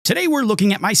Today we're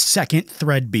looking at my second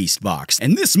Threadbeast box,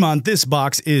 and this month this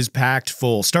box is packed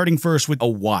full, starting first with a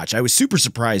watch. I was super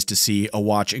surprised to see a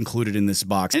watch included in this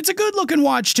box, and it's a good looking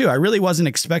watch too. I really wasn't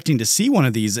expecting to see one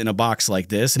of these in a box like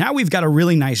this. Now we've got a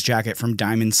really nice jacket from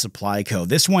Diamond Supply Co.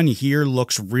 This one here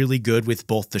looks really good with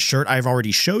both the shirt I've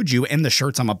already showed you and the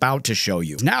shirts I'm about to show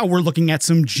you. Now we're looking at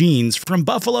some jeans from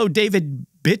Buffalo David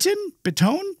Bitone?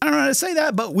 I don't know how to say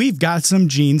that, but we've got some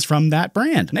jeans from that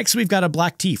brand. Next, we've got a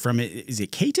black tee from, is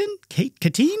it Katin?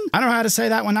 Katine? I don't know how to say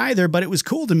that one either, but it was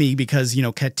cool to me because, you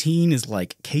know, Katine is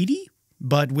like Katie,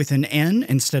 but with an N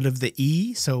instead of the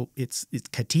E, so it's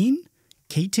Katine?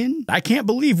 Katin? I can't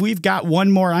believe we've got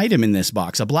one more item in this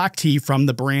box, a black tee from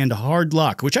the brand Hard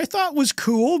Luck, which I thought was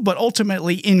cool, but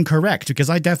ultimately incorrect because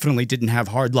I definitely didn't have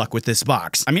hard luck with this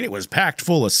box. I mean, it was packed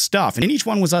full of stuff, and each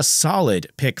one was a solid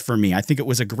pick for me. I think it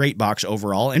was a great box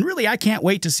overall, and really, I can't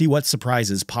wait to see what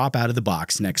surprises pop out of the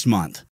box next month.